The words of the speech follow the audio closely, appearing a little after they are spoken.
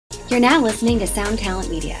You're now listening to Sound Talent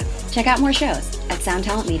Media. Check out more shows at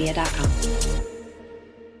soundtalentmedia.com.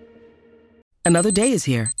 Another day is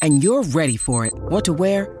here, and you're ready for it. What to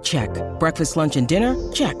wear? Check. Breakfast, lunch, and dinner?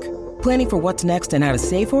 Check. Planning for what's next and how to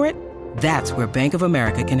save for it? That's where Bank of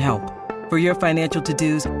America can help. For your financial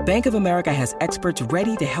to-dos, Bank of America has experts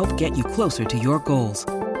ready to help get you closer to your goals.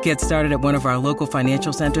 Get started at one of our local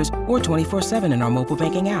financial centers or 24/7 in our mobile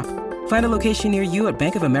banking app. Find a location near you at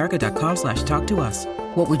bankofamerica.com/talktous.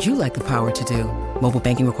 What would you like the power to do? Mobile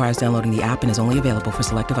banking requires downloading the app and is only available for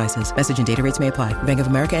select devices. Message and data rates may apply. Bank of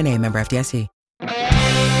America N.A., member FDIC.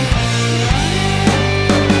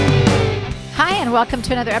 Hi, and welcome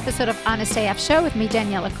to another episode of Honest AF Show with me,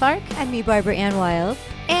 Daniela Clark. And me, Barbara Ann Wild.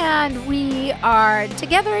 And we are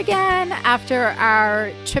together again after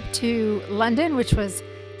our trip to London, which was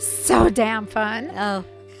so damn fun. Oh,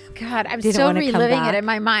 God, I'm still reliving it in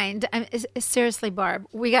my mind. Seriously, Barb,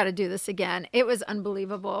 we got to do this again. It was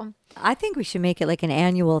unbelievable. I think we should make it like an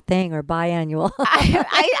annual thing or biannual.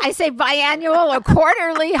 I say biannual or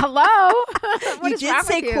quarterly. Hello. You did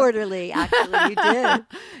say quarterly, actually. You did.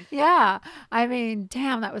 Yeah. I mean,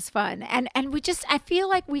 damn, that was fun. And I feel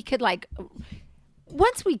like we could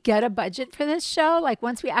once we get a budget for this show, like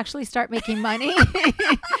once we actually start making money,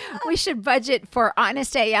 we should budget for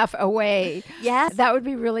Honest AF away. Yes. That would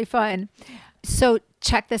be really fun. So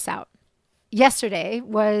check this out. Yesterday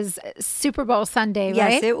was Super Bowl Sunday,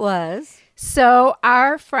 right? Yes, it was. So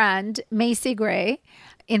our friend, Macy Gray,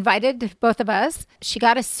 invited both of us. She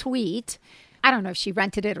got a suite. I don't know if she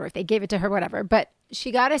rented it or if they gave it to her, whatever. But she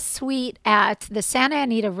got a suite at the Santa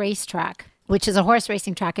Anita racetrack, which is a horse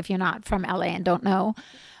racing track if you're not from LA and don't know.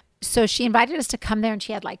 So she invited us to come there, and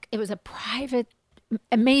she had it was a private,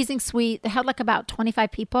 amazing suite. They had about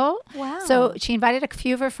 25 people. Wow. So she invited a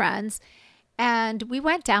few of her friends, and we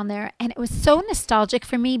went down there, and it was so nostalgic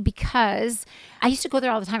for me because I used to go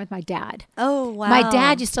there all the time with my dad. Oh, wow. My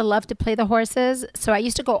dad used to love to play the horses, so I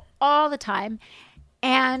used to go all the time.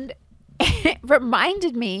 And it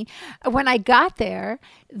reminded me when I got there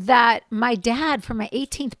that my dad, for my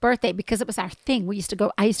 18th birthday, because it was our thing, I used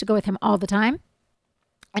to go with him all the time.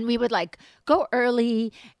 And we would go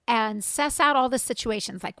early and suss out all the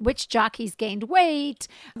situations, like which jockeys gained weight,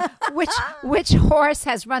 which horse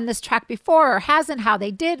has run this track before or hasn't, how they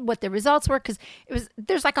did, what the results were, because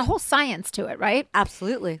there's a whole science to it, right?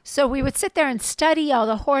 Absolutely. So we would sit there and study all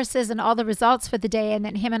the horses and all the results for the day, and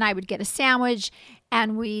then him and I would get a sandwich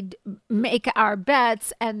and we'd make our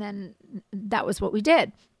bets, and then that was what we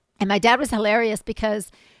did. And my dad was hilarious because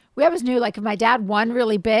we always knew if my dad won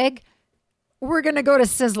really big, we're going to go to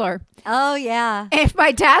Sizzler. Oh, yeah. If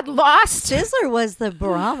my dad lost. Sizzler was the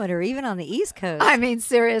barometer, even on the East Coast. I mean,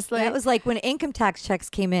 seriously. It was like when income tax checks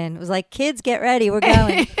came in. It was like, kids, get ready. We're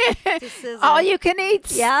going to Sizzler. All you can eat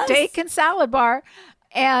steak and salad bar.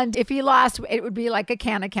 And if he lost, it would be like a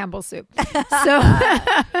can of Campbell's soup.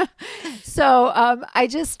 So I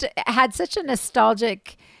just had such a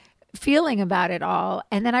nostalgic feeling about it all.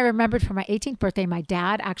 And then I remembered for my 18th birthday, my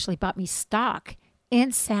dad actually bought me stock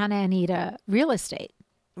in Santa Anita real estate.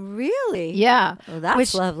 Really? Yeah. Oh,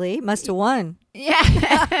 that's lovely. Must have won. Yeah.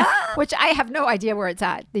 Which I have no idea where it's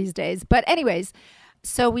at these days. But anyways,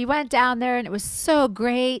 so we went down there and it was so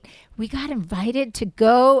great. We got invited to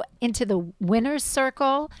go into the winner's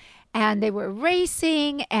circle, and they were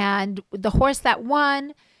racing, and the horse that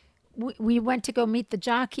won, we went to go meet the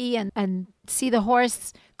jockey and see the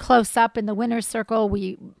horse close up in the winner's circle.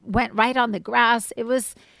 We went right on the grass. It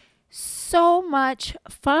was so much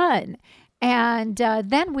fun. And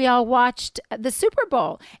then we all watched the Super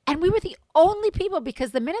Bowl, and we were the only people,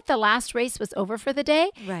 because the minute the last race was over for the day,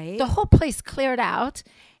 right, the whole place cleared out.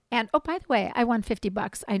 And oh, by the way, I won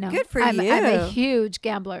 $50. I know. Good for you. I'm a huge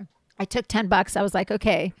gambler. I took $10. I was like,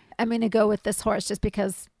 okay, I'm going to go with this horse just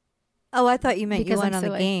because. Oh, I thought you meant you won on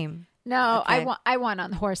the game. No, okay. I won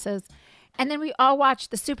on the horses. And then we all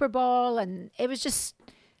watched the Super Bowl, and it was just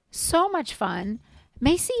so much fun.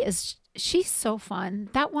 Macy she's so fun.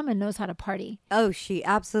 That woman knows how to party. Oh, she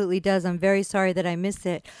absolutely does. I'm very sorry that I missed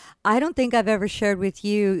it. I don't think I've ever shared with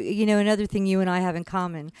you, another thing you and I have in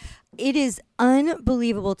common. It is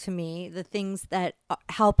unbelievable to me, the things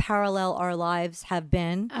how parallel our lives have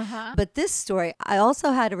been. Uh-huh. But this story, I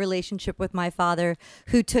also had a relationship with my father,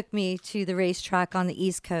 who took me to the racetrack on the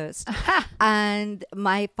East Coast. And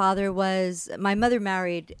my mother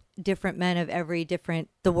married different men of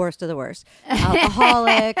the worst of the worst.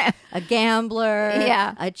 Alcoholic, a gambler,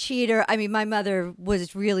 a cheater. I mean, my mother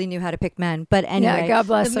really knew how to pick men. But anyway, God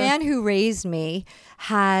bless the her. man who raised me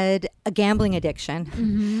had a gambling addiction.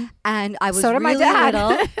 Mm-hmm. And I was So did my really dad.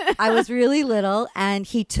 little. I was really little, and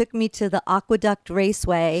he took me to the Aqueduct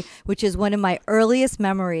Raceway, which is one of my earliest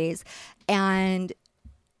memories. And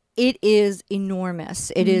it is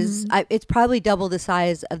enormous. It is. It's probably double the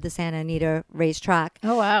size of the Santa Anita racetrack.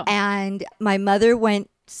 Oh, wow. And my mother went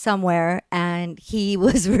somewhere, and he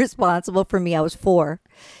was responsible for me. I was 4,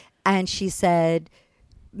 and she said,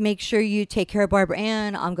 make sure you take care of Barbara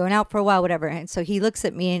Ann. I'm going out for a while, whatever. And so he looks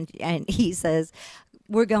at me and he says,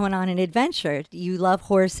 we're going on an adventure. You love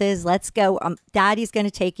horses. Let's go. Daddy's going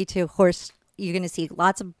to take you to a horse. You're going to see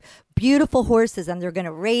lots of beautiful horses and they're going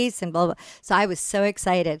to race and blah, blah. So I was so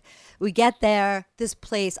excited. We get there, this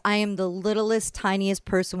place, I am the littlest, tiniest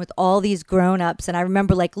person with all these grown-ups. And I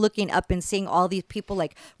remember like looking up and seeing all these people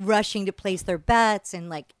like rushing to place their bets and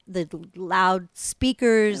like the loud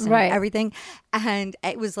speakers and everything. And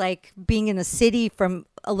it was like being in the city from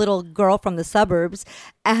a little girl from the suburbs.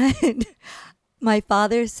 And my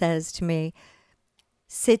father says to me,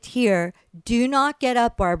 sit here. Do not get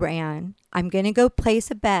up, Barbara Ann. I'm going to go place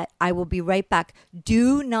a bet. I will be right back.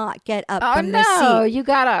 Do not get up from the seat. Oh, you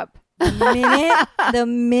got up. The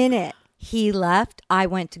minute he left, I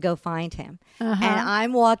went to go find him. And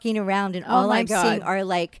I'm walking around and all I'm seeing are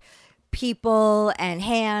like people and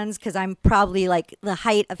hands because I'm probably like the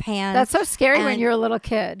height of hands. That's so scary when you're a little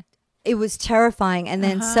kid. It was terrifying. And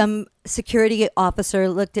then some security officer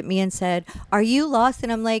looked at me and said, are you lost?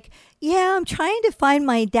 And I'm like, yeah, I'm trying to find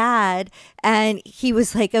my dad. And he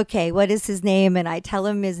was like, okay, what is his name? And I tell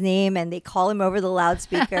him his name and they call him over the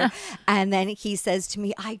loudspeaker. And then he says to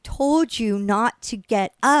me, I told you not to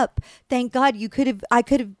get up. Thank God you could have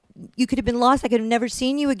been lost. I could have never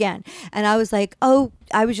seen you again. And I was like,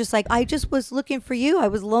 I just was looking for you. I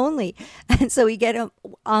was lonely. And so we get him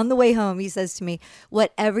on the way home. He says to me,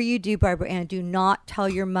 whatever you do, Barbara Ann, do not tell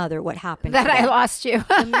your mother what happened. That today. I lost you.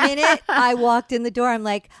 The minute I walked in the door, I'm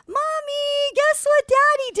like, Mommy, guess what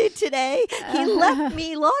Daddy did today?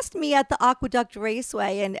 He lost me at the Aqueduct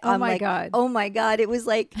Raceway. And I'm like, oh my God. It was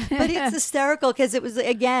like, but it's hysterical because it was,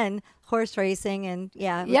 again, horse racing and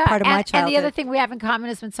it was part of my childhood. And the other thing we have in common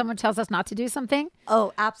is when someone tells us not to do something.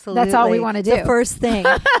 Oh, absolutely. That's all we want to do. The first thing.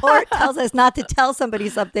 Or tells us not to tell somebody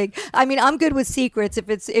something. I mean, I'm good with secrets if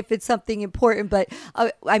it's something important, but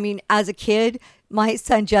I mean, as a kid, my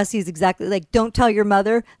son Jesse is exactly like, don't tell your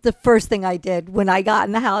mother. The first thing I did when I got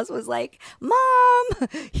in the house was like, Mom,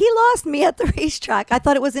 he lost me at the racetrack. I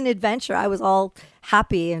thought it was an adventure. I was all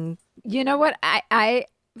happy. And you know what I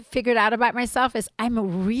figured out about myself is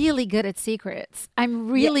I'm really good at secrets. I'm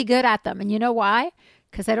really good at them. And you know why?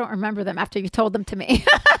 Because I don't remember them after you told them to me.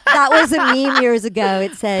 That was a meme years ago.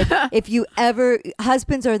 It said,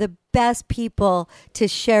 husbands are the best people to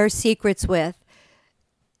share secrets with.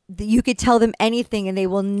 You could tell them anything and they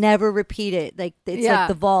will never repeat it. Like it's like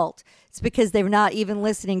the vault. It's because they're not even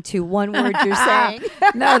listening to one word you're saying.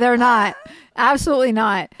 No, they're not. Absolutely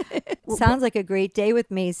not. Sounds like a great day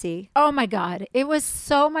with Macy. Oh my God. It was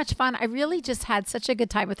so much fun. I really just had such a good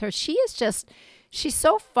time with her. She's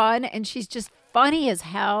so fun and she's just funny as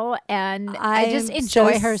hell. And I just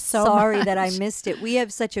enjoy her so much. Sorry that I missed it. We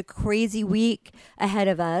have such a crazy week ahead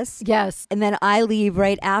of us. Yes. And then I leave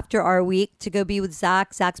right after our week to go be with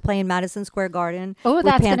Zach. Zach's playing Madison Square Garden. Oh,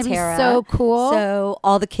 that's going to be so cool. So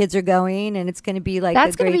all the kids are going and it's going to be like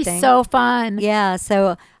that's a great thing. That's going to be so fun. Yeah.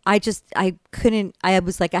 So I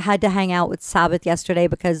was like, I had to hang out with Sabbath yesterday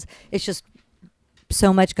because it's just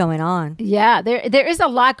so much going on. Yeah, there is a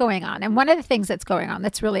lot going on. And one of the things that's going on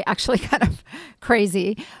that's really actually kind of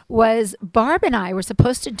crazy was Barb and I were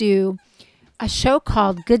supposed to do a show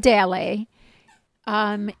called Good Day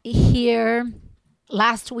LA here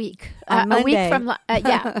last week. On a week Monday.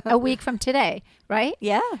 from a week from today, right?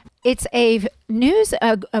 Yeah. It's a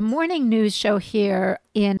morning news show here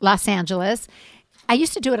in Los Angeles. I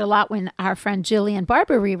used to do it a lot when our friend Jillian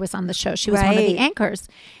Barbary was on the show. She was one of the anchors.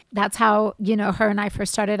 That's how, her and I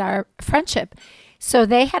first started our friendship. So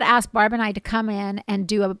they had asked Barb and I to come in and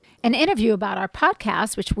do an interview about our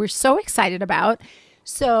podcast, which we're so excited about.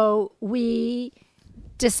 So we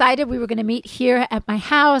decided we were going to meet here at my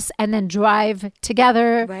house and then drive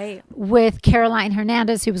together with Caroline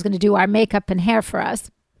Hernandez, who was going to do our makeup and hair for us.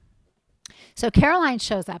 So Caroline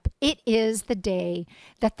shows up. It is the day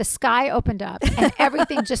that the sky opened up and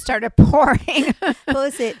everything just started pouring. What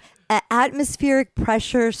was it? An atmospheric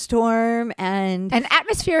pressure storm and an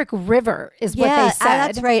atmospheric river is what they said.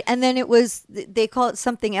 That's right. And then they call it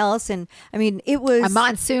something else. And I mean, it was a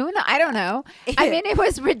monsoon. I don't know. It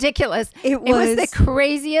was ridiculous. It was the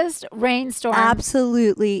craziest rainstorm.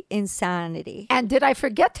 Absolutely insanity. And did I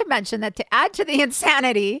forget to mention that to add to the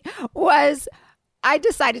insanity was I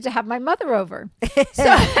decided to have my mother over.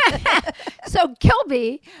 So, so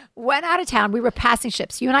Gilby went out of town. We were passing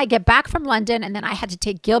ships. You and I get back from London, and then I had to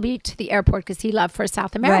take Gilby to the airport because he left for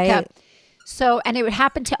South America. Right. So, and it would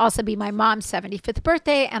happen to also be my mom's 75th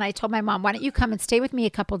birthday. And I told my mom, why don't you come and stay with me a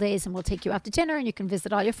couple days and we'll take you out to dinner and you can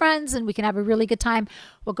visit all your friends and we can have a really good time.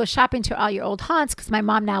 We'll go shopping to all your old haunts because my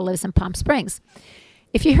mom now lives in Palm Springs.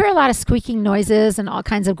 If you hear a lot of squeaking noises and all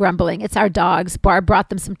kinds of grumbling, it's our dogs. Barb brought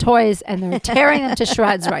them some toys and they're tearing them to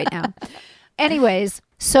shreds right now. Anyways,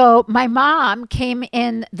 so my mom came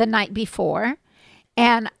in the night before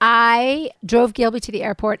and I drove Gilby to the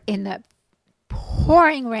airport in the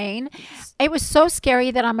pouring rain. It was so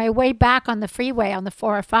scary that on my way back on the freeway on the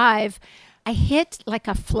 405, I hit like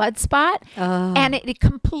a flood spot and it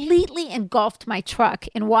completely engulfed my truck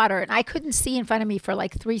in water and I couldn't see in front of me for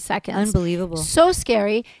like 3 seconds. Unbelievable. So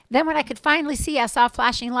scary. Then when I could finally see, I saw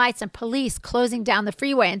flashing lights and police closing down the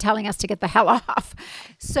freeway and telling us to get the hell off.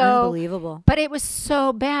 So unbelievable. But it was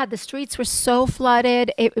so bad. The streets were so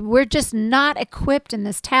flooded. We're just not equipped in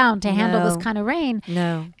this town to handle this kind of rain.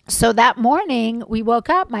 No. So that morning we woke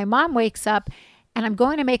up, my mom wakes up and I'm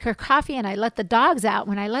going to make her coffee and I let the dogs out.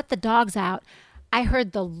 When I let the dogs out, I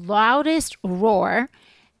heard the loudest roar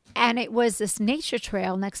and it was this nature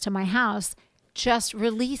trail next to my house just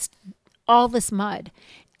released all this mud.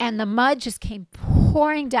 And the mud just came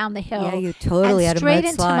pouring down the hill. Yeah, you totally had a straight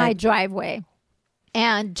into mudslide. my driveway.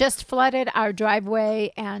 And just flooded our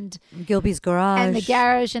driveway and Gilby's garage. and the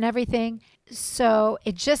garage and everything. So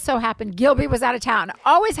it just so happened Gilby was out of town.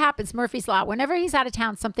 Always happens, Murphy's Law. Whenever he's out of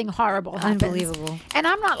town, something horrible happens. Unbelievable. And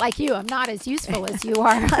I'm not like you. I'm not as useful as you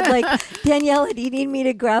are. I'm like, Daniela, do you need me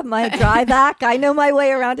to grab my dry vac? I know my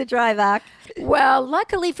way around a dry vac. Well,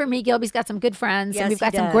 luckily for me, Gilby's got some good friends. Yes, and we've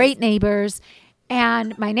got he some does. great neighbors.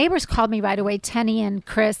 And my neighbors called me right away. Tenny and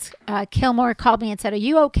Chris Kilmore called me and said, are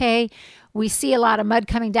you okay? We see a lot of mud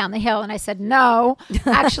coming down the hill. And I said, no,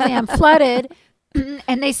 actually I'm flooded.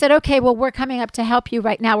 And they said, okay, well, we're coming up to help you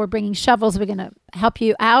right now. We're bringing shovels. We're going to help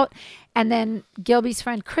you out. And then Gilby's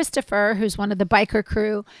friend Christopher, who's one of the biker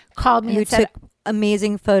crew, called me Who and said, took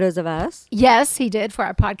amazing photos of us. yes, he did for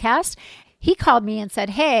our podcast. He called me and said,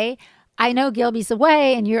 hey, I know Gilby's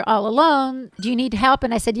away and you're all alone. Do you need help?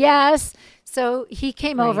 And I said, yes. So he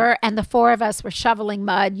came over and the four of us were shoveling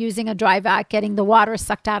mud, using a dry vac, getting the water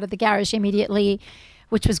sucked out of the garage immediately,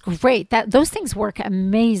 which was great. Those things work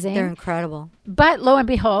amazing. They're incredible. But lo and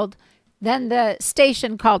behold, then the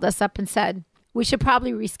station called us up and said, we should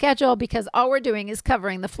probably reschedule because all we're doing is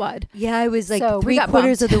covering the flood. Yeah, I was like So we got 3/4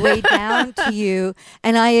 of bumped. the way down to you.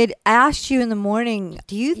 And I had asked you in the morning,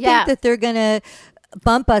 do you think Yeah. that they're going to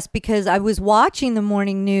bump us? Because I was watching the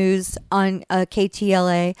morning news on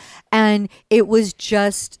KTLA and it was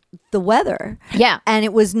just the weather. Yeah. And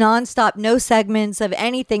it was nonstop, no segments of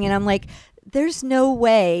anything. And I'm like, there's no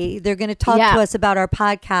way they're going to talk Yeah. to us about our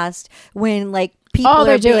podcast when like people All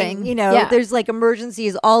they're are being, doing. you know, Yeah. there's like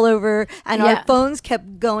emergencies all over and Yeah. our phones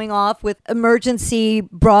kept going off with emergency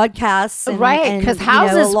broadcasts. And, Right, and, because you know,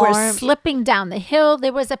 houses were alarm. slipping down the hill.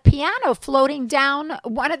 There was a piano floating down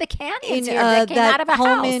one of the canyons here that came out of a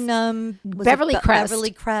home house. in was Beverly it Crest.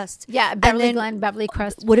 Beverly Crest. Yeah, And Beverly then Glen, Beverly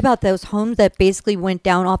Crest. What about those homes that basically went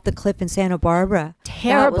down off the cliff in Santa Barbara?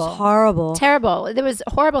 Terrible. That was horrible. Terrible. There was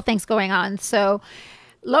horrible things going on. So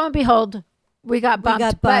lo and behold, we got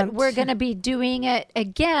bumped. But bumped. we're going to be doing it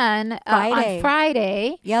again Friday. on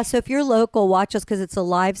Friday. Yeah, so if you're local, watch us because it's a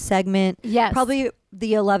live segment. Yes. Probably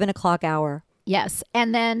the 11 o'clock hour. Yes.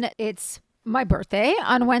 And then it's my birthday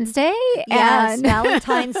on Wednesday. Yes, And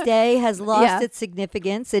Valentine's Day has lost Yeah. its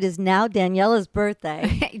significance. It is now Daniela's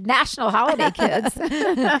birthday. national holiday, kids.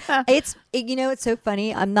 It's so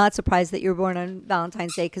funny. I'm not surprised that you were born on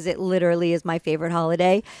Valentine's Day because it literally is my favorite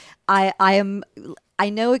holiday. I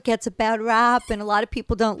know it gets a bad rap and a lot of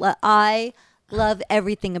people don't. I love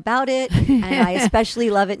everything about it, and I especially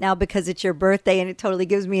love it now because it's your birthday and it totally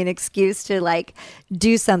gives me an excuse to like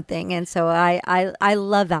do something. And so I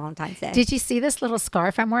love Valentine's Day. Did you see this little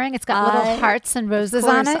scarf I'm wearing? It's got little hearts and roses Of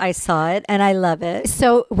on course, it. I saw it and I love it.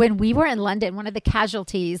 So when we were in London, one of the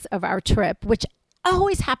casualties of our trip, which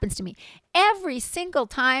always happens to me, every single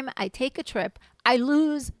time I take a trip, I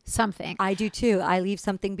lose something. I do too. I leave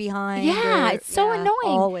something behind. Yeah, or- it's so yeah,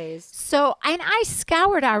 annoying. Always. So, and I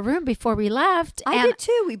scoured our room before we left. I and did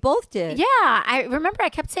too. We both did. Yeah, I remember I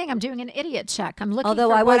kept saying I'm doing an idiot check. I'm looking Although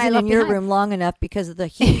for I what wasn't left in your behind. room long enough because of the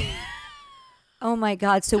heat. Oh my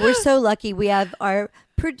God. So we're so lucky. We have our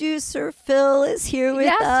producer Phil is here with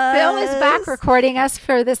Yes, us. Phil is back recording us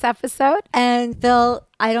for this episode. And Phil,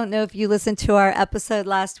 I don't know if you listened to our episode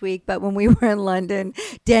last week, but when we were in London,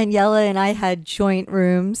 Daniela and I had joint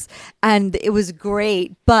rooms and it was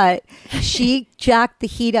great. But she jacked the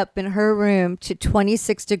heat up in her room to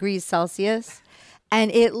 26 degrees Celsius. And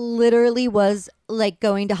it literally was like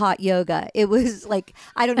going to hot yoga. It was like,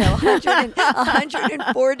 I don't know,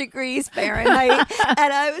 104 degrees Fahrenheit.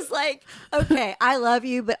 And I was like, okay, I love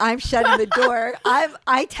you, but I'm shutting the door.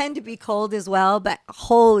 I tend to be cold as well, but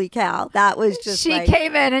holy cow, that was just She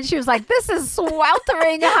came in and she was like, this is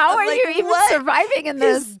sweltering. How are like, you even what surviving in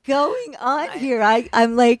this? is going on here?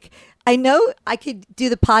 I'm like, I know I could do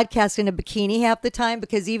the podcast in a bikini half the time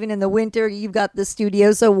because even in the winter, you've got the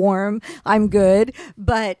studio so warm. I'm good.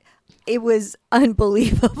 But it was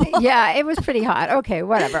unbelievable. Yeah, it was pretty hot. Okay,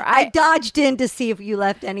 whatever. I dodged in to see if you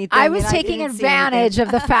left anything. I was and taking didn't see advantage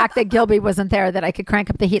anything. of the fact that Gilby wasn't there, that I could crank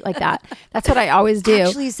up the heat like that. That's what I always do.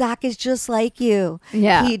 Actually, Zach is just like you.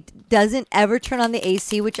 Yeah. He doesn't ever turn on the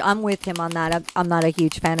AC, which I'm with him on that. I'm not a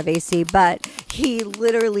huge fan of AC, but he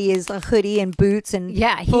literally is a hoodie and boots and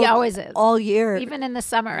Yeah, he always is. all year. Even in the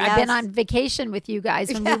summer. Yes. I've been on vacation with you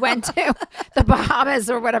guys when we went to the Bahamas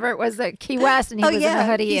or whatever it was, Key West, and he was in a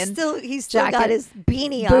hoodie he's and still got jacket, his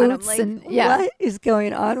beanie on. I'm boots like, and- yeah. what is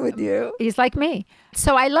going on with you? he's like me.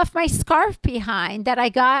 So I left my scarf behind that I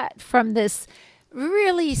got from this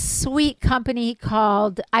really sweet company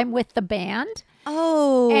called I'm With the Band.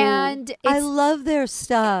 Oh, And I it's- love their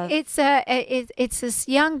stuff. It's this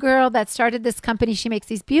young girl that started this company. She makes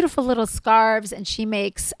these beautiful little scarves, and she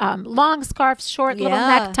makes long scarves, short little Yeah.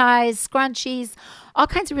 neckties, scrunchies, all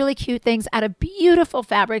kinds of really cute things out of beautiful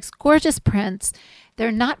fabrics, gorgeous prints.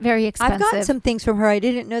 They're not very expensive. I've gotten some things from her. I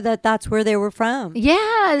didn't know that that's where they were from.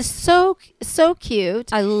 Yeah, so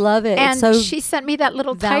cute. I love it. And It's so she sent me that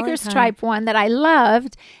little tiger Valentine. stripe one that I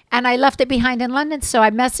loved, and I left it behind in London. So I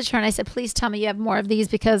messaged her and I said, please tell me you have more of these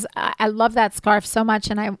because I love that scarf so much,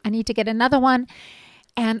 and I need to get another one.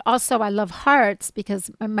 And also, I love hearts because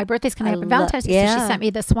my birthday's coming up on Valentine's Day. So she yeah. sent me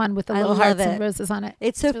this one with the I little love hearts and it. roses on it.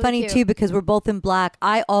 It's so really funny cute. too because we're both in black.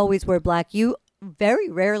 I always wear black. You very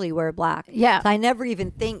rarely wear black. Yeah. So I never even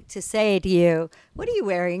think to say to you, "What are you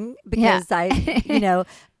wearing?" Yeah. Because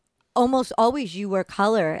almost always you wear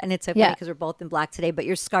color, and it's so funny Yeah. because we're both in black today. But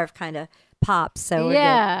your scarf kind of pops. So we're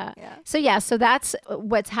Yeah. good. So that's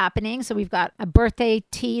what's happening. So we've got a birthday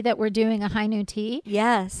tea that we're doing, a high noon tea.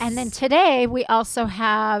 Yes. And then today we also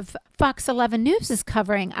have Fox 11 News is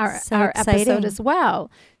covering our So episode exciting. as well.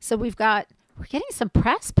 So we're getting some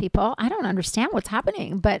press, people. I don't understand what's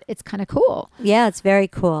happening, but it's kind of cool. Yeah, it's very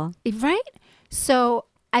cool. Right? So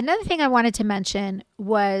another thing I wanted to mention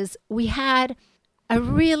was we had a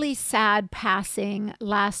really sad passing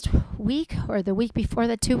last week or the week before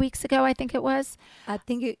that, 2 weeks ago, I think it was. I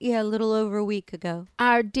think a little over a week ago.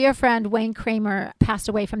 Our dear friend Wayne Kramer passed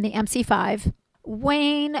away from the MC5.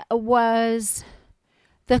 Wayne was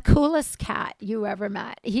the coolest cat you ever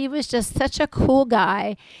met. He was just such a cool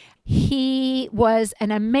guy. He was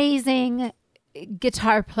an amazing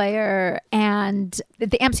guitar player, and the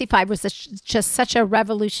MC5 was just such a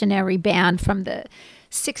revolutionary band from the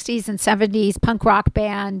 60s and 70s punk rock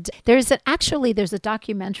band. There's a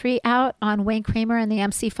documentary out on Wayne Kramer and the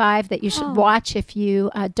MC5 that you should watch if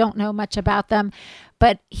you don't know much about them.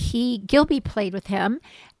 But Gilby played with him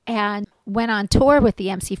and went on tour with the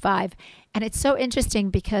MC5. And it's so interesting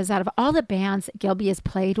because out of all the bands that Gilby has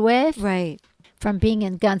played with, Right. from being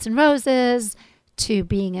in Guns N' Roses to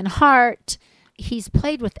being in Heart, he's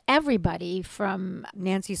played with everybody from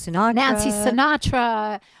Nancy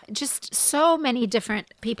Sinatra. just so many different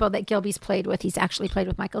people that Gilby's played with. He's actually played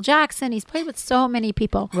with Michael Jackson. He's played with so many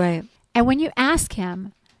people. Right. And when you ask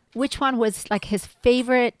him which one was like his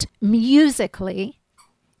favorite musically,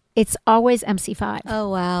 it's always MC5. Oh,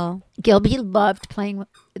 wow. Gilby loved playing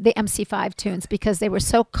the MC5 tunes because they were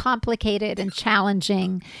so complicated and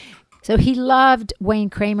challenging. So he loved Wayne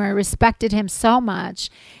Kramer, respected him so much.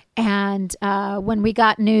 And when we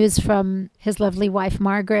got news from his lovely wife,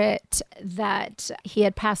 Margaret, that he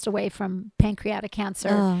had passed away from pancreatic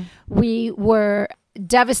cancer, we were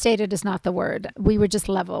devastated is not the word. We were just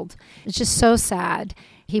leveled. It's just so sad.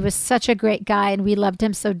 He was such a great guy and we loved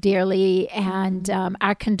him so dearly. And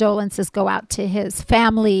our condolences go out to his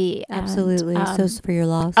family. Absolutely. And, So sorry for your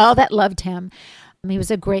loss. all that loved him. He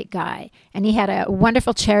was a great guy. And he had a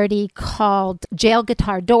wonderful charity called Jail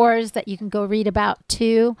Guitar Doors that you can go read about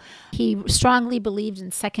too. He strongly believed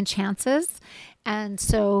in second chances. And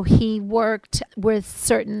so he worked with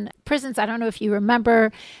certain prisons. I don't know if you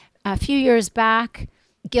remember, a few years back,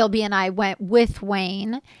 Gilby and I went with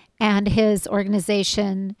Wayne and his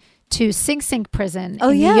organization to Sing Sing prison Oh,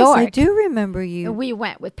 in yes, New York. I do remember you. We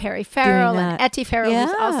went with Perry Farrell and that. Etty Farrell,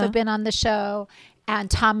 who's also been on the show, and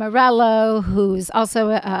Tom Morello, who's also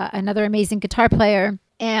another amazing guitar player.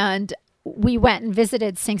 And we went and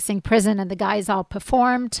visited Sing Sing prison, and the guys all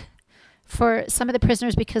performed for some of the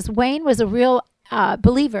prisoners because Wayne was a real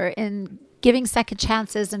believer in giving second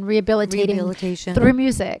chances and rehabilitation through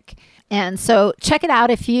music. And so check it out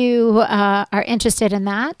if you are interested in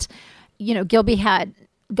that. You know, Gilby had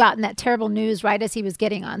gotten that terrible news right as he was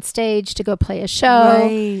getting on stage to go play a show.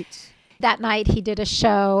 Right. That night he did a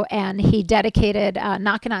show and he dedicated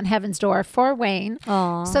Knocking on Heaven's Door for Wayne.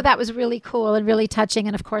 Aww. So that was really cool and really touching.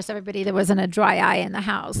 And of course, everybody, there wasn't a dry eye in the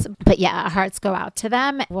house. But yeah, our hearts go out to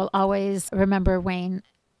them. We'll always remember Wayne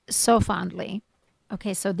so fondly.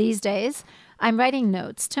 Okay, so these days I'm writing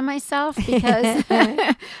notes to myself because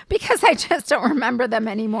because I just don't remember them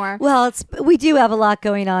anymore. Well, we do have a lot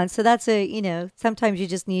going on. So that's sometimes you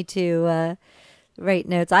just need to write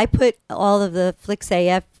notes. I put all of the Flix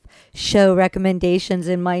AF show recommendations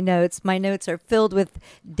in my notes. My notes are filled with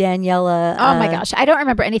Daniela. Oh my gosh, I don't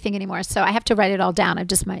remember anything anymore. So I have to write it all down. I'm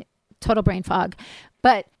just my total brain fog.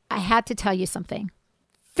 But I had to tell you something.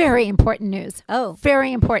 Very important news. Oh.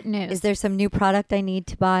 Very important news. Is there some new product I need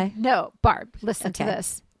to buy? No, Barb, listen to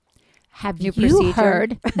this. Have New you procedure?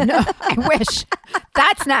 heard? No, I wish.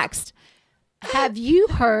 That's next. Have you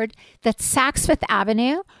heard that Saks Fifth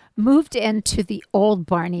Avenue moved into the old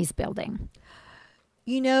Barney's building?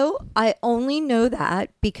 You know, I only know that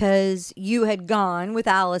because you had gone with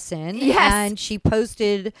Allison and she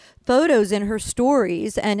posted photos in her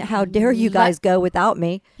stories. And how dare you guys go without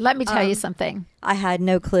me? Let me tell you something. I had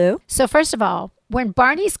no clue. So first of all, when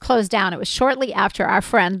Barney's closed down, it was shortly after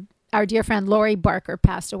our dear friend Lori Barker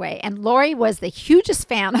passed away. And Lori was the hugest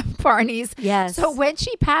fan of Barney's. Yes. So when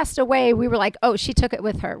she passed away, we were like, oh, she took it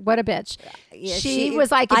with her. What a bitch. Yeah, she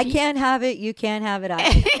was like, I can't have it. You can't have it.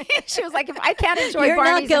 She was like, if I can't enjoy You're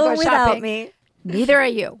Barney's not going and go without shopping, me. neither are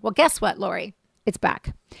you. Well, guess what, Lori? It's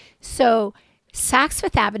back. So Saks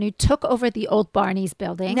Fifth Avenue took over the old Barney's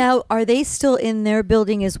building. Now, are they still in their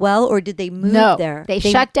building as well, or did they move there? They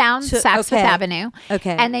shut down Saks Fifth Avenue.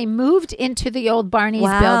 Okay. And they moved into the old Barney's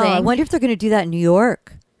Wow. building. I wonder if they're going to do that in New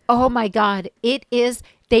York. Oh my God. It is.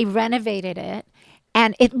 They renovated it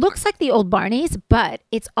and it looks like the old Barney's, but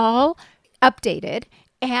it's all updated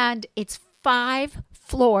and it's 5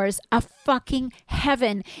 floors of fucking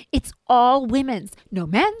heaven. It's all women's. No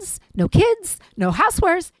men's, no kids, no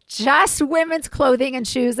housewares, just women's clothing and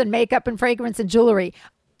shoes and makeup and fragrance and jewelry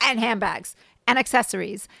and handbags and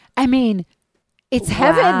accessories. I mean, it's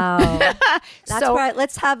heaven. Wow. That's So- right.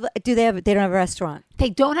 Let's have. They don't have a restaurant? They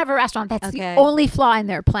don't have a restaurant. That's Okay. the only flaw in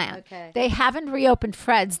their plan. Okay. They haven't reopened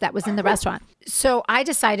Fred's that was in the restaurant. So I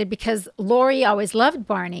decided because Lori always loved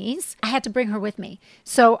Barney's, I had to bring her with me.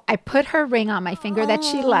 So I put her ring on my finger that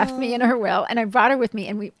she left me in her will, and I brought her with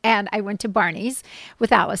me, and I went to Barney's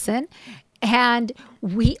with Allison, and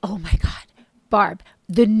oh my God, Barb,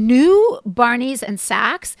 the new Barney's and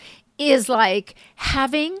Saks is like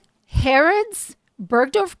having Harrods,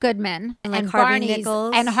 Bergdorf Goodman, And like and Harvey Barney's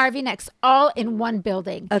Nichols? and Harvey Nicks all in one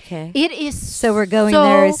building. Okay. It is So we're going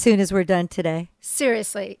there as soon as we're done today.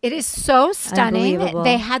 Seriously, it is so stunning. Unbelievable.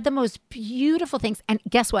 They had the most beautiful things. And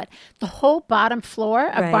guess what? The whole bottom floor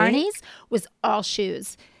of Right. Barney's was all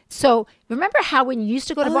shoes. So remember how when you used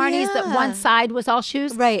to go to Barney's that yeah. one side was all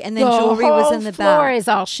shoes? Right, and then jewelry was in the floor back. is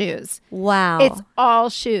all shoes. Wow. It's all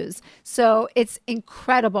shoes. So it's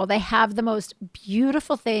incredible. They have the most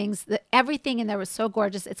beautiful things. Everything in there was so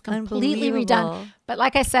gorgeous. It's completely Unbelievable. redone. But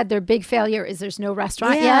like I said, their big failure is there's no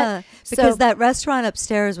restaurant yeah, yet. because So- that restaurant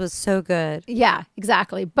upstairs was so good. Yeah,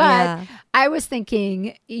 exactly. But Yeah. I was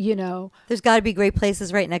thinking, There's got to be great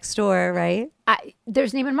places right next door, right?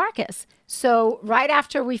 there's Neiman Marcus. So right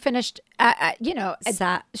after we finished,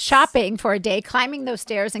 Sa- shopping for a day, climbing those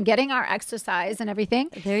stairs and getting our exercise and everything.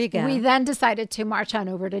 There you go. We then decided to march on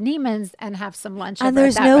over to Neiman's and have some lunch. And over at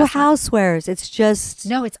there's that no restaurant. housewares. It's just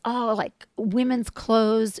No, it's all like women's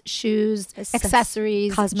clothes, shoes,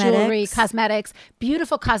 accessories, cosmetics. jewelry, cosmetics.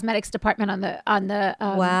 Beautiful cosmetics department on the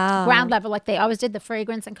Wow. ground level, like they always did the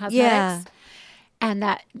fragrance and cosmetics. Yeah. And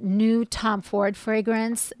that new Tom Ford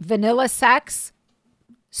fragrance, Vanilla Sex,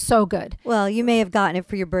 so good. Well, you may have gotten it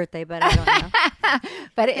for your birthday, but I don't know.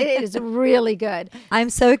 But it is really good. I'm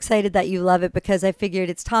so excited that you love it because I figured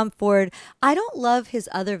it's Tom Ford. I don't love his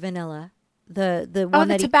other vanilla. The one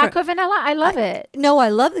The that tobacco vanilla, I love it. No, I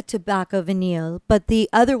love the tobacco vanille, but the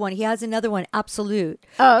other one, he has another one, Absolute.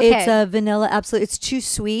 Oh, okay. It's a vanilla Absolute. It's too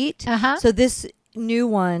sweet. Uh-huh. So this new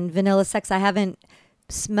one, Vanilla Sex, I haven't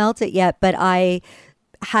smelt it yet, but I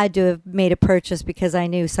had to have made a purchase because I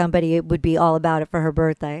knew somebody would be all about it for her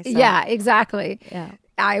birthday. So. Yeah, exactly. Yeah.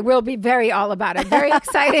 I will be very all about it. Very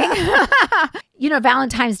exciting.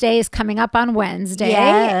 Valentine's Day is coming up on Wednesday.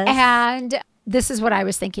 Yes. And this is what I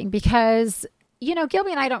was thinking because,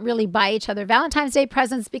 Gilby and I don't really buy each other Valentine's Day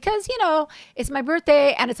presents because, it's my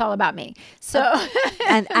birthday and it's all about me. So,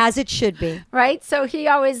 and as it should be. Right. So he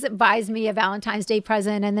always buys me a Valentine's Day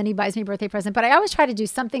present and then he buys me a birthday present. But I always try to do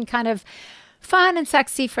something kind of fun and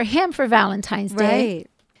sexy for him for Valentine's Day. Right.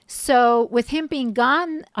 So with him being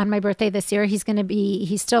gone on my birthday this year, he's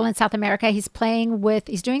still in South America. He's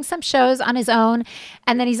doing some shows on his own.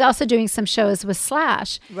 And then he's also doing some shows with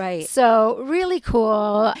Slash. Right. So really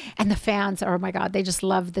cool. And the fans, oh my God, they just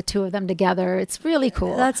love the two of them together. It's really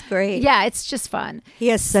cool. That's great. Yeah, it's just fun. He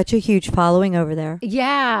has such a huge following over there.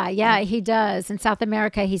 Yeah, he does. In South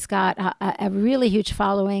America, he's got a really huge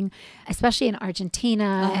following, especially in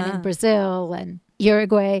Argentina and in Brazil and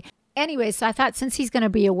Uruguay. Anyway, so I thought since he's going to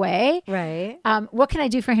be away, right? What can I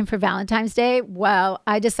do for him for Valentine's Day? Well,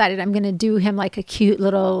 I decided I'm going to do him like a cute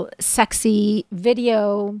little sexy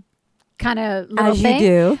video kind of little As thing you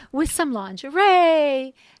do. with some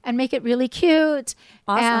lingerie and make it really cute.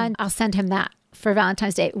 Awesome. And I'll send him that for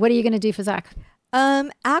Valentine's Day. What are you going to do for Zach?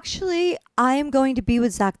 Actually, I am going to be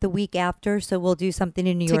with Zach the week after, so we'll do something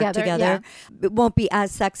in New York together. Yeah. It won't be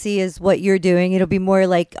as sexy as what you're doing. It'll be more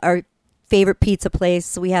like our favorite pizza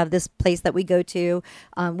place. We have this place that we go to.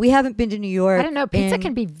 We haven't been to New York. I don't know. Pizza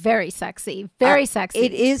can be very sexy. Very sexy.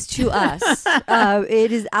 It is to us.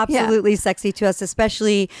 It is absolutely sexy to us,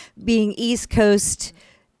 especially being East Coast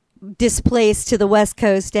displaced to the West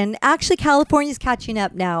Coast. And actually, California's catching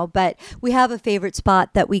up now. But we have a favorite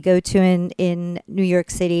spot that we go to in New York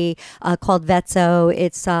City called Vezzo.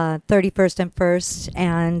 It's 31st and 1st,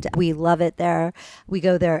 and we love it there. We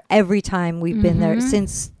go there every time. We've been there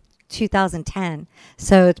since 2010.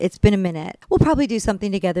 So it's been a minute. We'll probably do something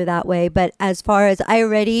together that way. But as far as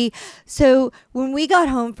so when we got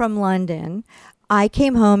home from London, I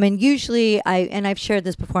came home and usually I've shared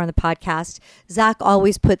this before on the podcast, Zach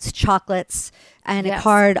always puts chocolates and a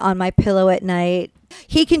card on my pillow at night.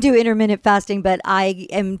 He can do intermittent fasting, but I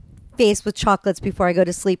am faced with chocolates before I go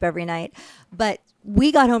to sleep every night. But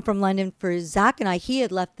we got home from London for Zach and I. He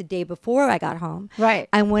had left the day before I got home. Right.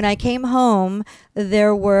 And when I came home,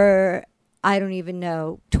 there were, I don't even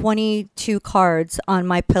know, 22 cards on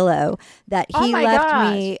my pillow that he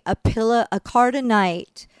left me a card a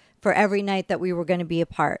night for every night that we were going to be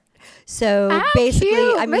apart. So basically,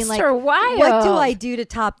 cute, I mean, Mr. like, Wild. what do I do to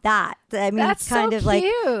top that? I mean, That's it's kind so of like,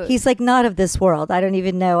 cute. he's like not of this world. I don't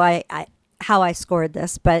even know how I scored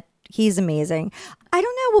this, but he's amazing. I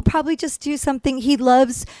don't know. We'll probably just do something he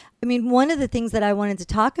loves. I mean, one of the things that I wanted to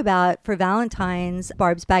talk about for Valentine's,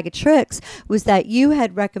 Barb's Bag of Tricks, was that you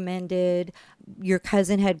had recommended your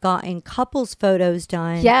cousin had gotten couples photos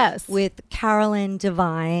done with Carolyn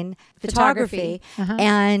Devine photography.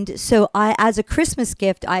 And so as a Christmas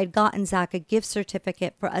gift, I had gotten Zach a gift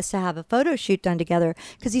certificate for us to have a photo shoot done together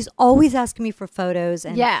because he's always asking me for photos.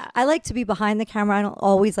 And I like to be behind the camera. I don't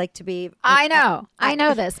always like to be. I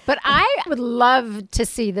know this, but I would love to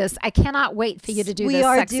see this. I cannot wait for you to do this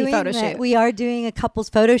sexy photo shoot. We are doing a couples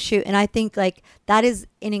photo shoot. And I think like that is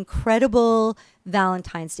an incredible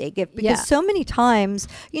Valentine's Day gift because so many times,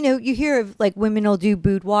 you hear of like women will do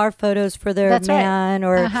boudoir photos for their man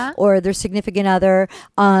or their significant other,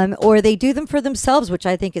 or they do them for themselves, which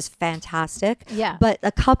I think is fantastic. Yeah. But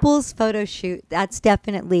a couple's photo shoot, that's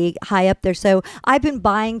definitely high up there. So I've been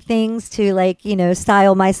buying things to like,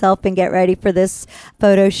 style myself and get ready for this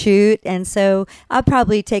photo shoot. And so I'll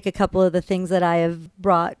probably take a couple of the things that I have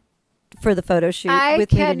brought for the photo shoot with me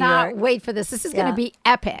to New York. I cannot wait for this. This is going to be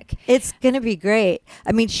epic. It's going to be great.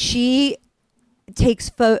 I mean, she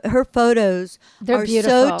takes her photos are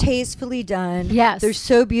beautiful. So tastefully done. Yes. They're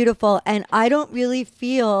so beautiful. And I don't really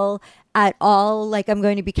feel at all like I'm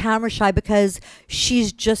going to be camera shy because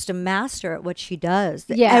she's just a master at what she does.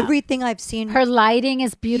 Yeah. Everything I've seen. Her lighting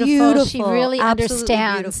is beautiful. She really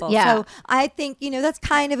understands. Beautiful. Yeah. So I think, that's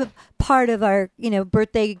kind of a part of our,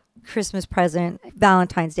 birthday, Christmas present,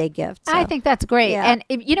 Valentine's Day gift. So. I think that's great. Yeah.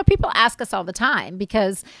 And, people ask us all the time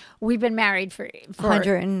because we've been married for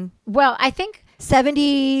 100 well, I think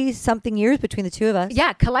 70 something years between the two of us.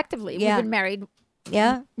 Yeah, collectively. We've been married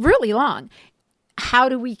really long. How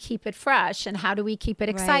do we keep it fresh and how do we keep it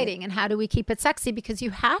exciting and how do we keep it sexy? Because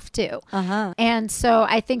you have to. And so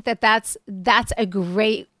I think that's a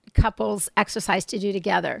great couples exercise to do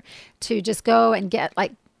together, to just go and get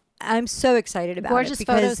like I'm so excited about gorgeous it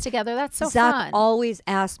photos together. That's so Zach fun. always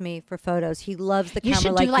asks me for photos. He loves the camera like you.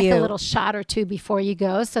 You should do like a little shot or two before you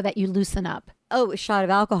go so that you loosen up. Oh, a shot of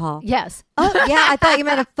alcohol. Yes. Oh, yeah. I thought you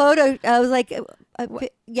meant a photo. I was like,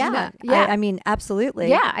 yeah. No, yeah. I mean, absolutely.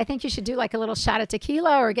 Yeah, I think you should do like a little shot of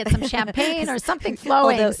tequila or get some champagne or something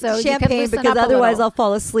flowing. Although so you champagne, can loosen because up otherwise a I'll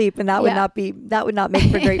fall asleep, and that would not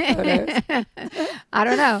make for great photos. I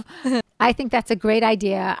don't know. I think that's a great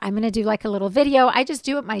idea. I'm going to do like a little video. I just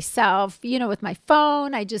do it myself, with my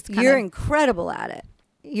phone. I just You're incredible at it.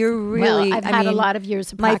 You're really. Well, I've had a lot of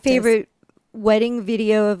years of my practice. favorite wedding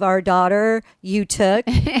video of our daughter you took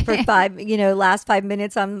for last 5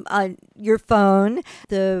 minutes on your phone.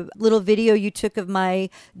 The little video you took of my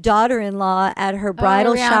daughter-in-law at her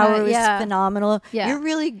bridal shower was phenomenal. Yeah. You're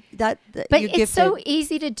really but you're it's gifted. so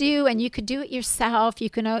easy to do, and you could do it yourself. You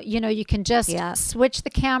can you can just switch the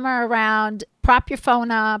camera around, prop your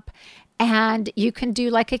phone up, and you can do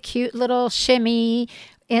like a cute little shimmy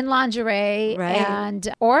in lingerie,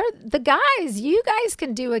 or the guys. You guys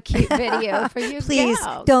can do a cute video for you. Please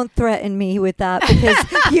gals. don't threaten me with that, because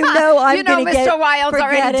I'm going to get. Mr. Wild's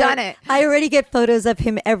already done it. I already get photos of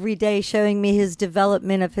him every day showing me his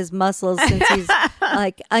development of his muscles since he's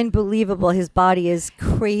like unbelievable. His body is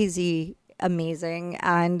crazy, amazing,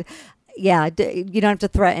 and. Yeah, you don't have to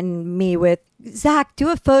threaten me with, Zach, do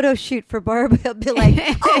a photo shoot for Barb. He'll be like,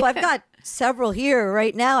 oh, I've got several here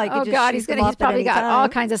right now. I could just shoot them off he's probably at any got time. all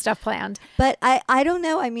kinds of stuff planned. But I don't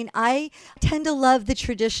know. I mean, I tend to love the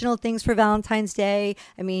traditional things for Valentine's Day.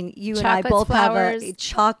 I mean, you and I both flowers. have a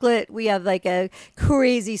chocolate. We have like a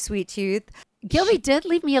crazy sweet tooth. Gilby did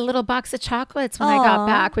leave me a little box of chocolates when I got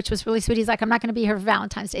back, which was really sweet. He's like, I'm not going to be here for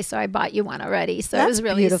Valentine's Day, so I bought you one already. So That's it was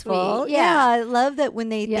really beautiful. sweet. Yeah, I love that when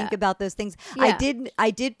they think about those things. Yeah.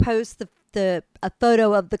 I did post a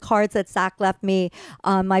photo of the cards that Zach left me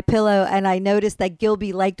on my pillow, and I noticed that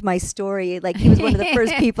Gilby liked my story. Like, he was one of the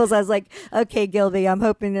first people. So I was like, okay, Gilby, I'm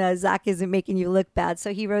hoping Zach isn't making you look bad.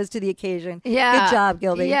 So he rose to the occasion. Yeah. Good job,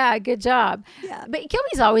 Gilby. Yeah, good job. Yeah. But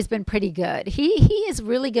Gilby's always been pretty good. He is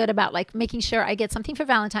really good about like making sure I get something for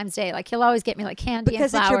Valentine's Day. Like, he'll always get me like candy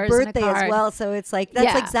because and flowers it's your birthday and a as card. well. So it's like,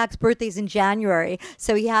 that's like Zach's birthday's in January.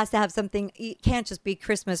 So he has to have something. It can't just be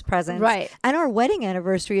Christmas presents. Right. And our wedding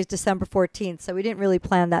anniversary is December 14th. So we didn't really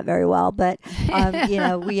plan that very well, but you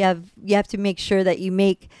have to make sure that you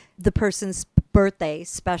make the person's birthday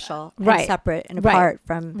special and separate and apart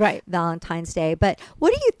from Valentine's Day. But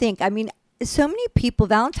what do you think? I mean, so many people,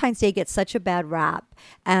 Valentine's Day gets such a bad rap,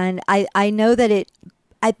 and I know that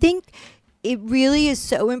I think it really is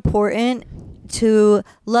so important to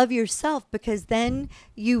love yourself, because then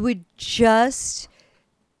you would just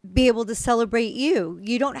be able to celebrate you.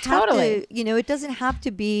 You don't have to, it doesn't have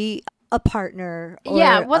to be a partner.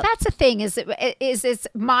 Well, that's the thing is it's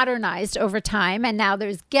modernized over time, and now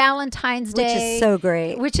there's Galentine's Day, which is so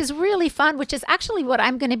great, which is really fun, which is actually what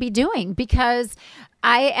I'm going to be doing, because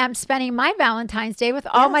I am spending my Valentine's Day with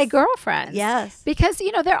all my girlfriends. Yes. Because,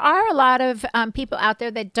 there are a lot of people out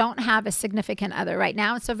there that don't have a significant other right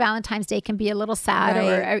now. And so Valentine's Day can be a little sad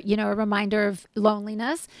or, a reminder of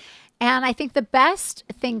loneliness. And I think the best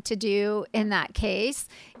thing to do in that case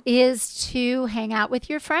is to hang out with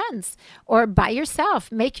your friends or by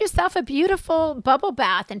yourself. Make yourself a beautiful bubble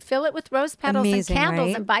bath and fill it with rose petals and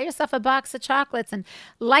candles, and buy yourself a box of chocolates and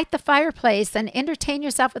light the fireplace and entertain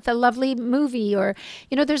yourself with a lovely movie. Or,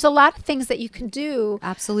 there's a lot of things that you can do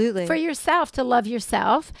for yourself to love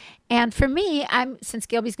yourself. And for me, since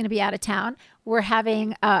Gilby's going to be out of town, we're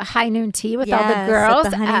having a high noon tea with all the girls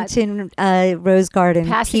at the Huntington Rose Garden,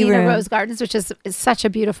 Pasadena Rose Gardens, which is such a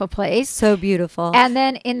beautiful place. So beautiful. And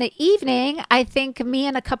then in the evening, I think me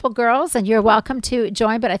and a couple girls, and you're welcome to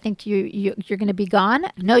join, but I think you're going to be gone.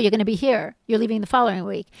 No, you're going to be here. You're leaving the following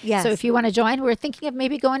week. Yes. So if you want to join, we're thinking of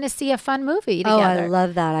maybe going to see a fun movie together. Oh, I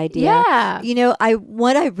love that idea. Yeah.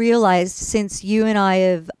 What I realized since you and I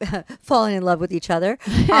have fallen in love with each other,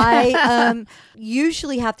 I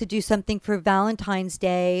usually have to do something for Valentine's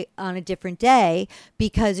Day on a different day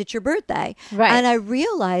because it's your birthday. Right. And I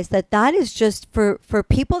realized that is just for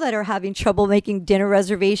people that are having trouble making dinner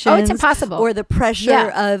reservations. Oh, it's impossible. Or the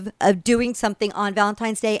pressure of doing something on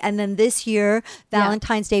Valentine's Day. And then this year,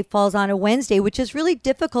 Valentine's Day falls on a Wednesday, which is really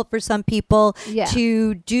difficult for some people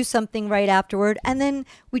to do something right afterward. And then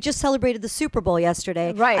we just celebrated the Super Bowl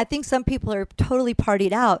yesterday. Right. I think some people are totally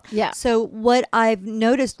partied out. Yeah. So what I've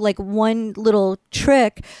noticed, like one little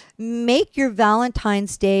trick, make your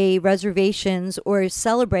Valentine's Day reservations or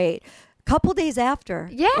celebrate a couple days after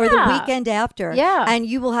or the weekend after. Yeah. And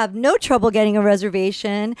you will have no trouble getting a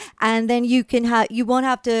reservation. And then you won't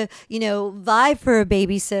have to, vie for a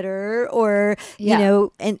babysitter or,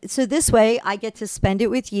 and so this way I get to spend it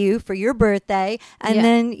with you for your birthday. And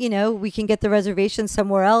then, we can get the reservation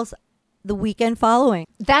somewhere else the weekend following.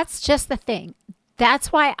 That's just the thing.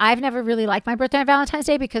 That's why I've never really liked my birthday on Valentine's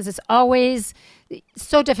Day, because it's always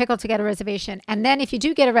so difficult to get a reservation. And then if you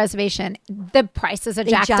do get a reservation, the prices are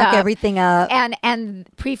jacked up. Everything up. And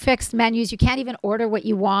prefixed menus, you can't even order what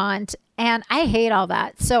you want. And I hate all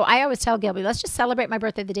that. So I always tell Gilby, let's just celebrate my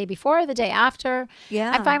birthday the day before or the day after.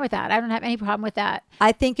 Yeah. I'm fine with that. I don't have any problem with that.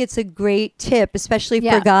 I think it's a great tip, especially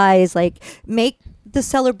Yeah. for guys. Like, make the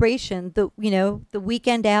celebration the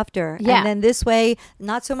weekend after. Yeah. And then this way,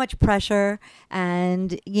 not so much pressure.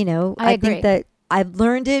 And, I I agree. think that I've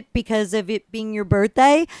learned it because of it being your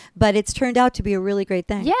birthday, but it's turned out to be a really great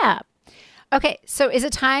thing. Yeah. Okay. So is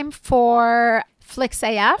it time for Flicks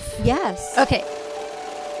AF? Yes. Okay.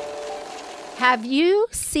 Have you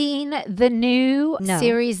seen the new No.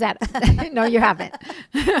 series that... No, you haven't.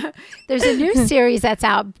 There's a new series that's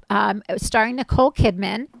out starring Nicole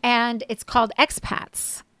Kidman, and it's called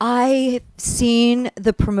Expats. I've seen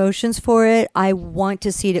the promotions for it. I want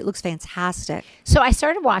to see it. It looks fantastic. So I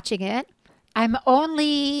started watching it. I'm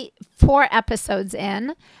only 4 episodes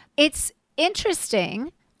in. It's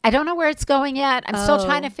interesting. I don't know where it's going yet. I'm still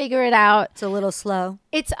trying to figure it out. It's a little slow.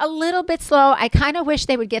 It's a little bit slow. I kind of wish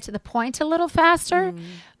they would get to the point a little faster.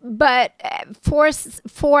 But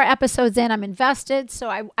 4 episodes in, I'm invested. So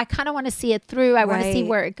I kind of want to see it through. I want to see Right.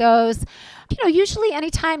 where it goes. Usually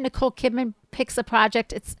anytime Nicole Kidman picks a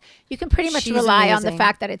project, you can pretty much She's rely on the amazing.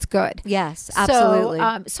 fact that it's good. Yes, absolutely.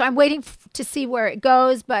 So I'm waiting to see where it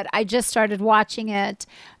goes, but I just started watching it.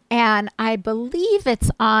 And I believe it's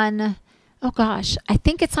on... Oh gosh, I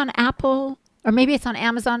think it's on Apple, or maybe it's on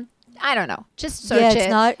Amazon. I don't know. Just search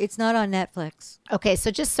it. It's not on Netflix. Okay, so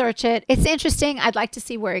just search it. It's interesting. I'd like to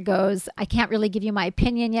see where it goes. I can't really give you my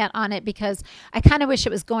opinion yet on it because I kind of wish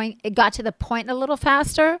it got to the point a little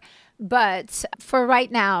faster. But for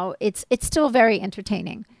right now, it's still very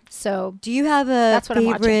entertaining. So Do you have a That's what I'm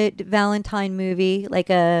watching. favorite Valentine movie? Like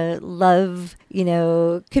a love,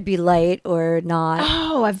 could be light or not.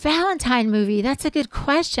 Oh, a Valentine movie. That's a good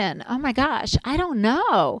question. Oh my gosh. I don't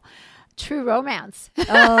know. True Romance. Oh,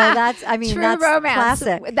 that's True that's Romance.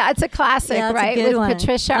 classic. That's a classic, Yeah, that's a right? good With one.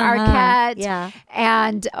 Patricia Uh-huh. Arquette. Yeah.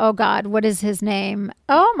 And, oh God, what is his name?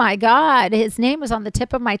 Oh my God. His name was on the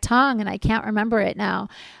tip of my tongue and I can't remember it now.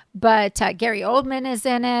 But Gary Oldman is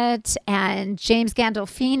in it, and James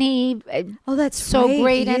Gandolfini. Oh, that's so right.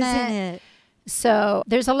 great He in is it. So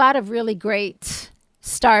there's a lot of really great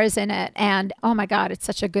stars in it. And oh my God, it's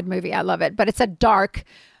such a good movie. I love it. But it's a dark,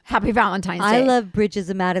 happy Valentine's Day. I love Bridges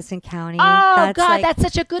of Madison County. Oh God, that's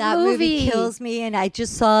such a good that movie. kills me. And I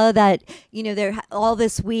just saw that, they're all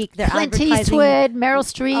this week they're Clint advertising. Eastwood, Meryl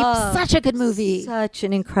Streep, Oh, such a good movie. Such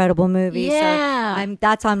an incredible movie. Yeah. So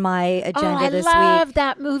that's on my agenda this week. I love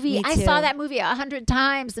that movie. Me I saw too. that movie 100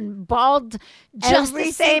 times and bawled just Every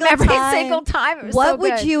the same single every time. single time. It was What so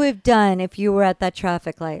would good. you have done if you were at that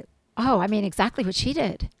traffic light? Oh, I mean, exactly what she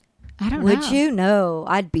did. I don't know. Would you? No,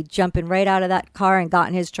 I'd be jumping right out of that car and got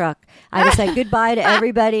in his truck. I'd have said goodbye to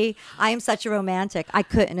everybody. I am such a romantic. I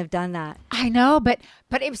couldn't have done that. I know, but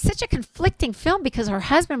it was such a conflicting film because her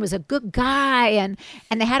husband was a good guy and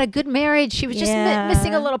they had a good marriage. She was just Yeah.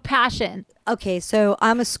 missing a little passion. Okay, so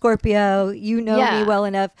I'm a Scorpio. You know Yeah. me well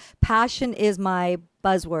enough. Passion is my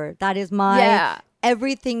buzzword. That is my Yeah.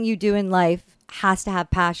 everything you do in life has to have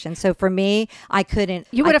passion. So for me, I couldn't.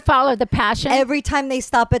 You would have followed the passion. Every time they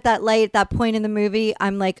stop at that light, at that point in the movie,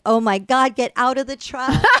 I'm like, oh my God, get out of the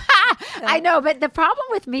truck. I know, but the problem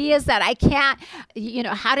with me is that I can't,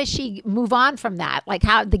 how does she move on from that? Like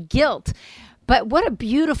how the guilt. But what a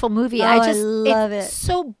beautiful movie. Oh, I love it's it.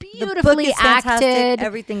 so The book beautifully is fantastic. acted.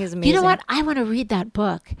 Everything is amazing. You know what? I want to read that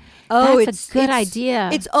book. Oh, That's a good idea.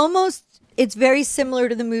 It's very similar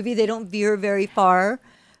to the movie. They don't veer very far.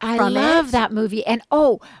 I from love it. that movie. And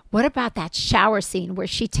what about that shower scene where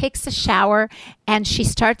she takes a shower and she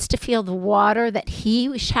starts to feel the water that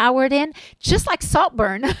he showered in, just like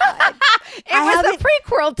Saltburn. It was a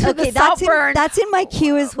prequel to the Saltburn. That's in my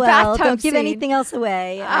queue as well. bathtub Don't give scene. anything else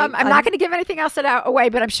away. I'm not going to give anything else away,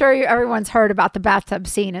 but I'm sure everyone's heard about the bathtub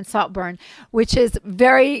scene in Saltburn, which is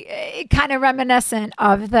very kind of reminiscent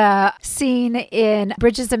of the scene in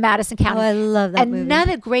Bridges of Madison County. Oh, I love that movie.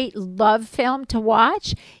 Another great love film to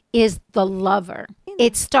watch is The Lover.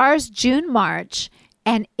 It stars June March,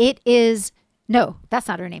 and it is... No, that's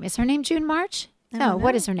not her name. Is her name June March? No,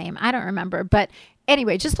 what is her name? I don't remember. But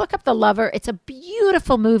anyway, just look up The Lover. It's a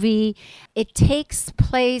beautiful movie. It takes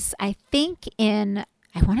place, I think, I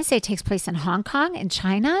want to say it takes place in Hong Kong, in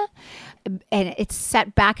China. and it's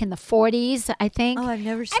set back in the 40s, I think. Oh, I've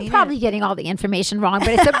never seen it. I'm probably getting all the information wrong, but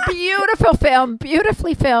it's a beautiful film,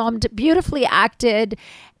 beautifully filmed, beautifully acted,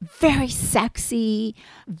 very sexy,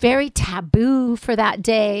 very taboo for that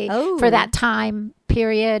day, for that time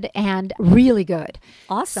period, and really good.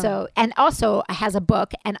 Awesome. So, and also has a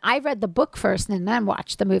book, and I read the book first and then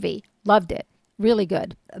watched the movie. Loved it. Really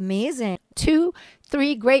good. Amazing.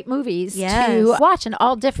 2-3 great movies to watch, and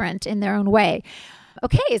all different in their own way.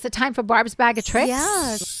 Okay, is it time for Barb's Bag of Tricks?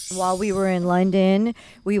 Yeah. While we were in London,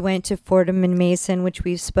 we went to Fordham and Mason, which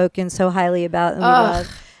we've spoken so highly about and we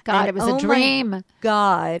love. God, and it was a dream. My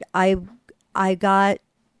God, I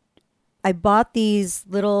bought these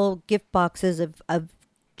little gift boxes of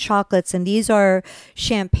chocolates, and these are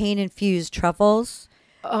champagne infused truffles.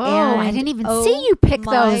 Oh, I didn't even see you pick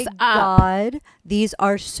those up. God, these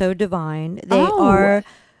are so divine. They are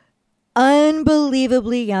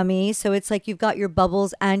unbelievably yummy. So it's like you've got your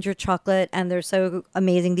bubbles and your chocolate, and they're so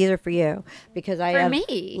amazing. These are for you because I have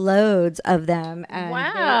loads of them. And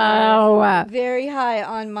wow. Very high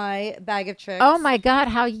on my bag of tricks. Oh my God,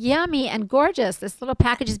 how yummy and gorgeous. This little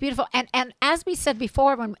package is beautiful. And as we said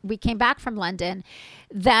before when we came back from London,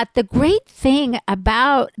 that the great thing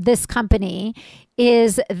about this company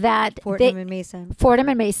is that Fordham and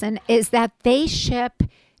Mason is that they ship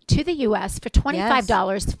to the U.S. for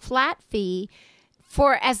 $25 flat fee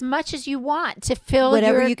for as much as you want to fill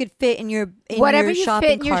whatever you could fit in your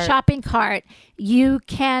shopping cart. You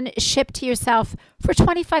can ship to yourself for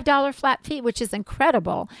 $25 flat fee, which is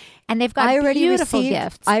incredible. And they've got beautiful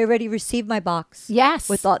gifts. I already received my box. Yes,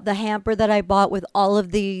 with the hamper that I bought with all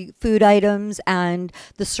of the food items and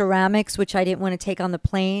the ceramics, which I didn't want to take on the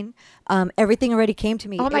plane. Everything already came to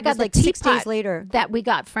me. Oh my God! Like 6 days later that we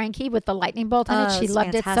got Frankie with the lightning bolt on it. She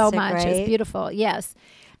loved it so much. Right? It's beautiful. Yes.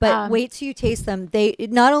 But wait till you taste them.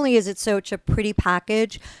 Not only is it such a pretty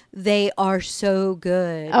package, they are so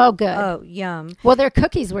good. Oh, good. Oh, yum. Well, their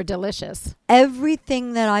cookies were delicious.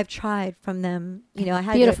 Everything that I've tried from them, I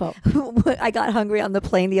had beautiful. I got hungry on the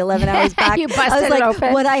plane the 11 hours back. You busted I was like, it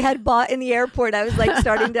open. What I had bought in the airport, I was like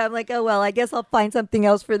starting to, I'm like, oh, well, I guess I'll find something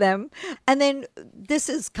else for them. And then this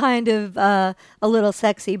is kind of a little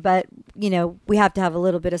sexy, but, we have to have a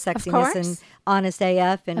little bit of sexiness and Honest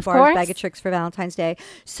AF and Barb's Bag of Tricks for Valentine's Day.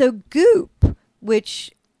 So Goop,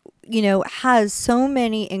 which, has so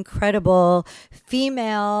many incredible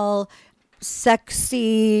female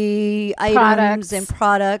sexy items and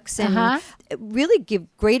products and really give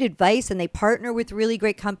great advice, and they partner with really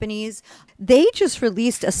great companies. They just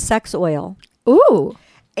released a sex oil. Ooh.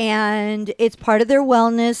 And it's part of their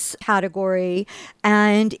wellness category.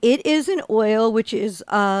 And it is an oil which is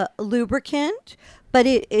a lubricant, but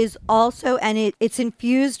it is also, and it's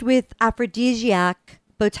infused with aphrodisiac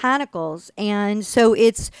botanicals, and so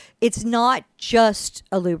it's not just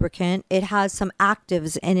a lubricant. It has some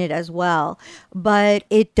actives in it as well, but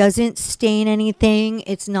it doesn't stain anything.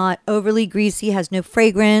 It's not overly greasy, has no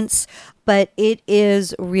fragrance, but it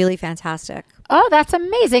is really fantastic. Oh, that's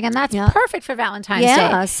amazing. And that's perfect for Valentine's Day.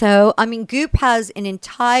 Yeah. So, Goop has an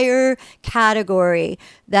entire category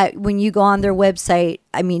that when you go on their website,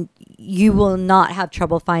 you will not have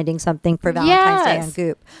trouble finding something for Valentine's Day on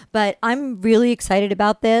Goop. But I'm really excited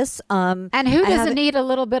about this. And who doesn't need a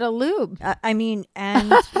little bit of lube?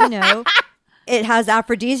 It has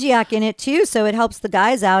aphrodisiac in it too, so it helps the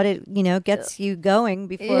guys out. It gets you going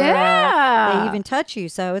before they even touch you,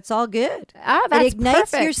 so it's all good. Oh, that's it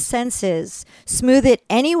ignites perfect. your senses, smooth it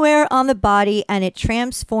anywhere on the body, and it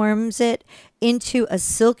transforms it into a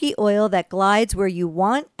silky oil that glides where you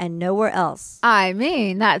want and nowhere else.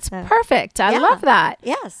 That's perfect. I love that.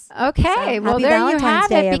 Yes. Okay. So, well, there Valentine's you have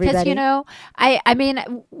Day, it. Because,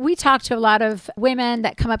 everybody. we talk to a lot of women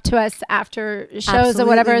that come up to us after shows Absolutely, or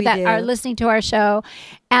whatever we that do. are listening to our show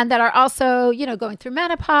and that are also, going through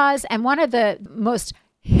menopause. And one of the most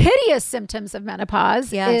hideous symptoms of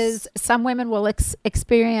menopause is some women will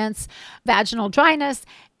experience vaginal dryness,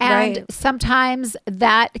 and sometimes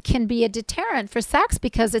that can be a deterrent for sex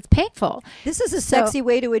because it's painful. This is a sexy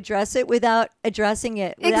way to address it without addressing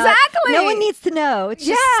it. Exactly. No one needs to know. It's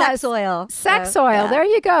just sex oil. Sex oil. There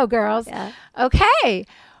you go, girls. Yeah. Okay.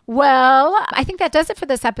 Well, I think that does it for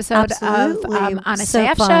this episode Absolutely. of Honest So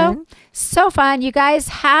AF fun. Show. So fun. You guys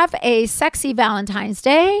have a sexy Valentine's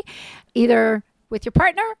Day, either with your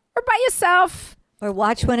partner or by yourself. Or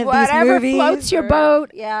watch one of Whatever these movies. floats your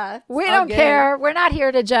boat. Yeah. We don't care. We're not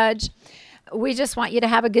here to judge. We just want you to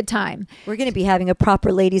have a good time. We're going to be having a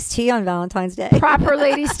proper ladies' tea on Valentine's Day. Proper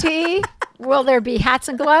ladies' tea. Will there be hats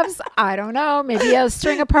and gloves? I don't know. Maybe a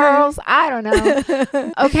string of pearls. I don't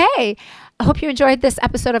know. Okay. I hope you enjoyed this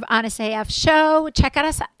episode of Honest AF Show. Check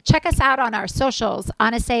us out on our socials.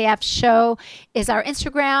 Honest AF Show is our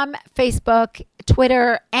Instagram, Facebook,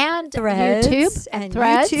 Twitter, and Threads YouTube and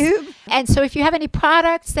Threads. YouTube. And so if you have any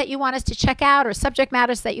products that you want us to check out or subject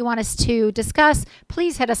matters that you want us to discuss,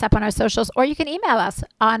 please hit us up on our socials, or you can email us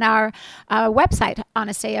on our website,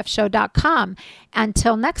 honestafshow.com.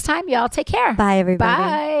 Until next time, y'all take care. Bye,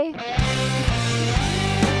 everybody. Bye.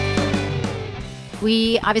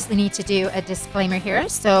 We obviously need to do a disclaimer here,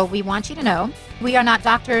 so we want you to know we are not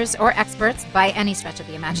doctors or experts by any stretch of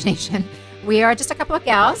the imagination. We are just a couple of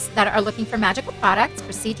gals that are looking for magical products,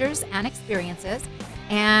 procedures, and experiences.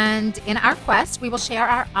 And in our quest, we will share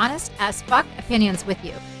our honest as fuck opinions with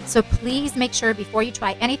you. So please make sure before you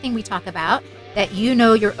try anything we talk about that you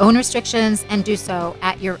know your own restrictions and do so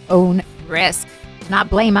at your own risk. Do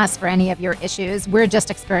not blame us for any of your issues. We're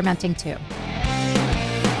just experimenting too.